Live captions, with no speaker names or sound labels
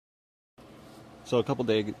So a couple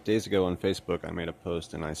days ago on Facebook, I made a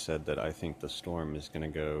post and I said that I think the storm is going to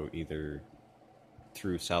go either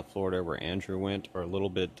through South Florida where Andrew went, or a little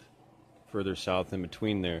bit further south in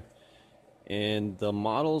between there. And the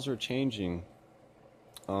models are changing.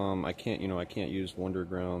 I can't use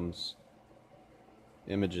Wonderground's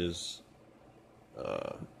images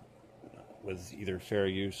uh, with either fair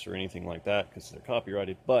use or anything like that because they're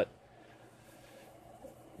copyrighted. But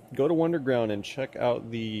go to Wonderground and check out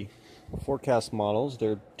the forecast models.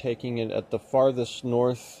 They're taking it at the farthest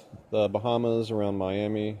north, the Bahamas around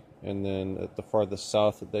Miami, and then at the farthest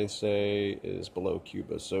south that they say is below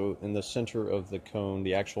Cuba. So in the center of the cone,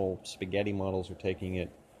 the actual spaghetti models are taking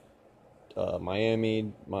it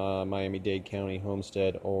Miami, Miami-Dade County,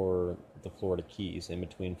 Homestead, or the Florida Keys, in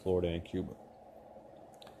between Florida and Cuba.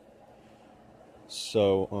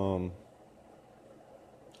 So,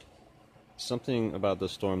 something about the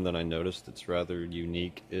storm that I noticed that's rather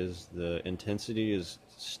unique is the intensity has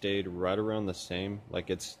stayed right around the same.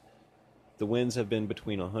 The winds have been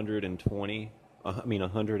between 120,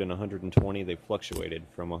 100 and 120. They fluctuated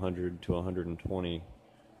from 100 to 120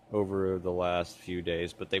 over the last few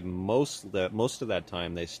days, but most of that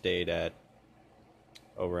time they stayed at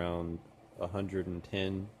around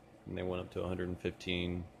 110, and they went up to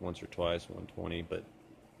 115 once or twice, 120. But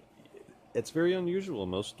it's very unusual.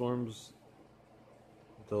 Most storms,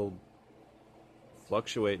 they'll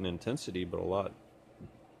fluctuate in intensity, but a lot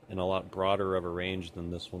broader of a range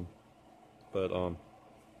than this one. But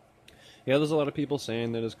yeah, there's a lot of people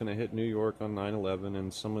saying that it's going to hit New York on 9/11,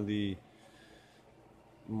 and some of the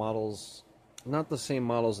models, not the same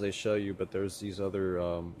models they show you, but there's these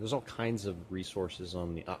other there's all kinds of resources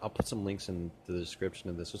on the I'll put some links in the description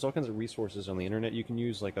of this. There's all kinds of resources on the internet you can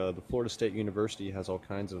use, like the Florida State University has all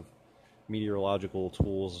kinds of meteorological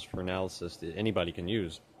tools for analysis that anybody can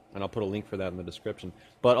use, and I'll put a link for that in the description.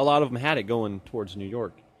 But a lot of them had it going towards New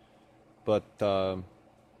York, but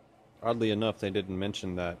oddly enough they didn't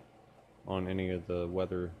mention that on any of the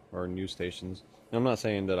weather or news stations. And I'm not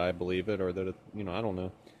saying that I believe it or that I don't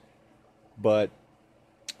know, but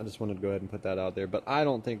I just wanted to go ahead and put that out there. But I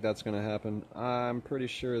don't think that's going to happen. I'm pretty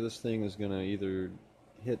sure this thing is going to either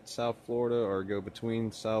hit South Florida or go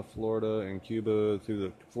between South Florida and Cuba through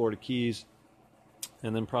the Florida Keys,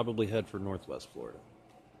 and then probably head for Northwest Florida.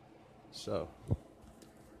 So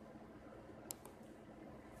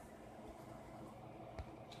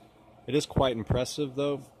it is quite impressive,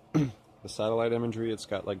 though. The satellite imagery, it's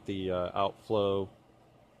got like the outflow,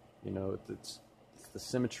 it's the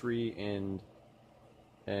symmetry,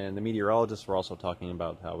 and the meteorologists were also talking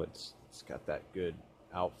about how it's got that good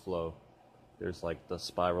outflow. There's like the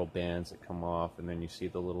spiral bands that come off, and then you see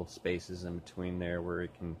the little spaces in between there where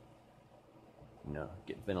it can,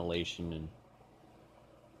 get ventilation.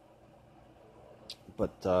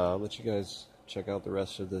 But I'll let you guys check out the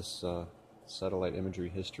rest of this satellite imagery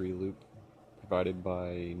history loop provided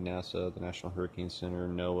by NASA, the National Hurricane Center,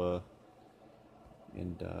 NOAA,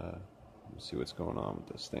 and see what's going on with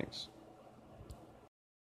this. Thanks.